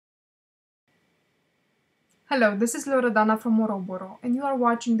Hello, this is Loredana from Oroboro, and you are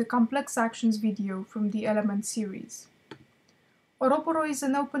watching the Complex Actions video from the Element series. Oroboro is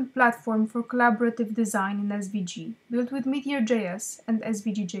an open platform for collaborative design in SVG, built with MeteorJs and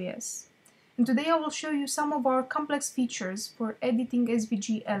SVG.js. And today I will show you some of our complex features for editing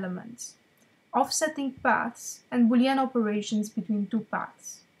SVG elements, offsetting paths, and boolean operations between two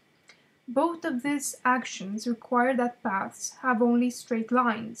paths. Both of these actions require that paths have only straight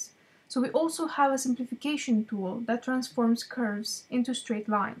lines, so we also have a simplification tool that transforms curves into straight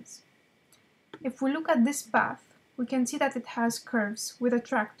lines. If we look at this path, we can see that it has curves with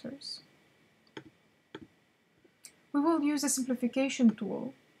attractors. We will use the simplification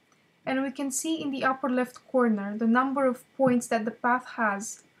tool, and we can see in the upper left corner the number of points that the path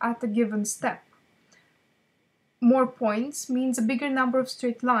has at a given step. More points means a bigger number of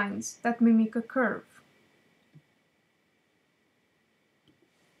straight lines that mimic a curve.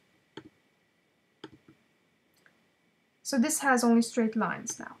 So this has only straight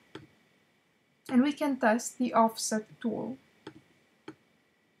lines now. And we can test the offset tool.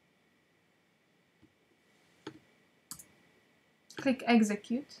 Click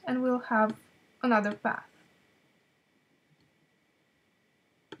execute and we'll have another path.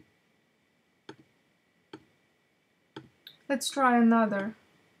 Let's try another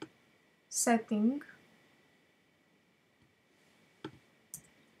setting.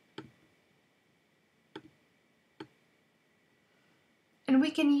 And we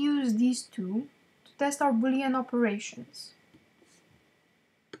can use these two to test our boolean operations.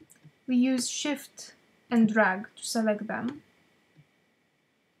 We use shift and drag to select them.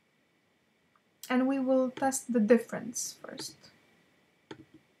 And we will test the difference first.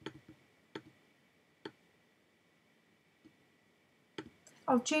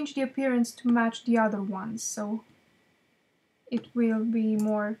 I'll change the appearance to match the other ones, so it will be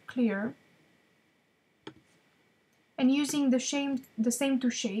more clear. And using the same two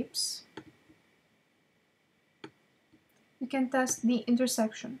shapes, we can test the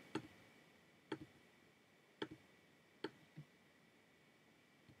intersection.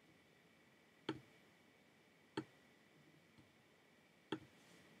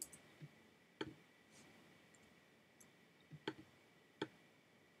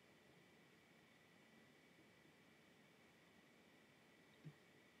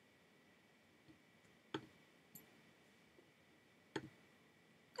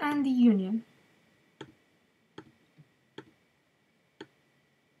 And the union.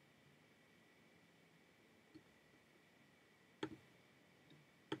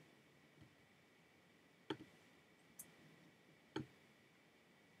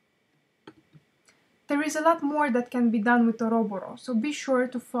 There is a lot more that can be done with Oroboro, so be sure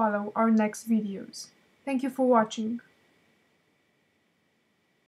to follow our next videos. Thank you for watching.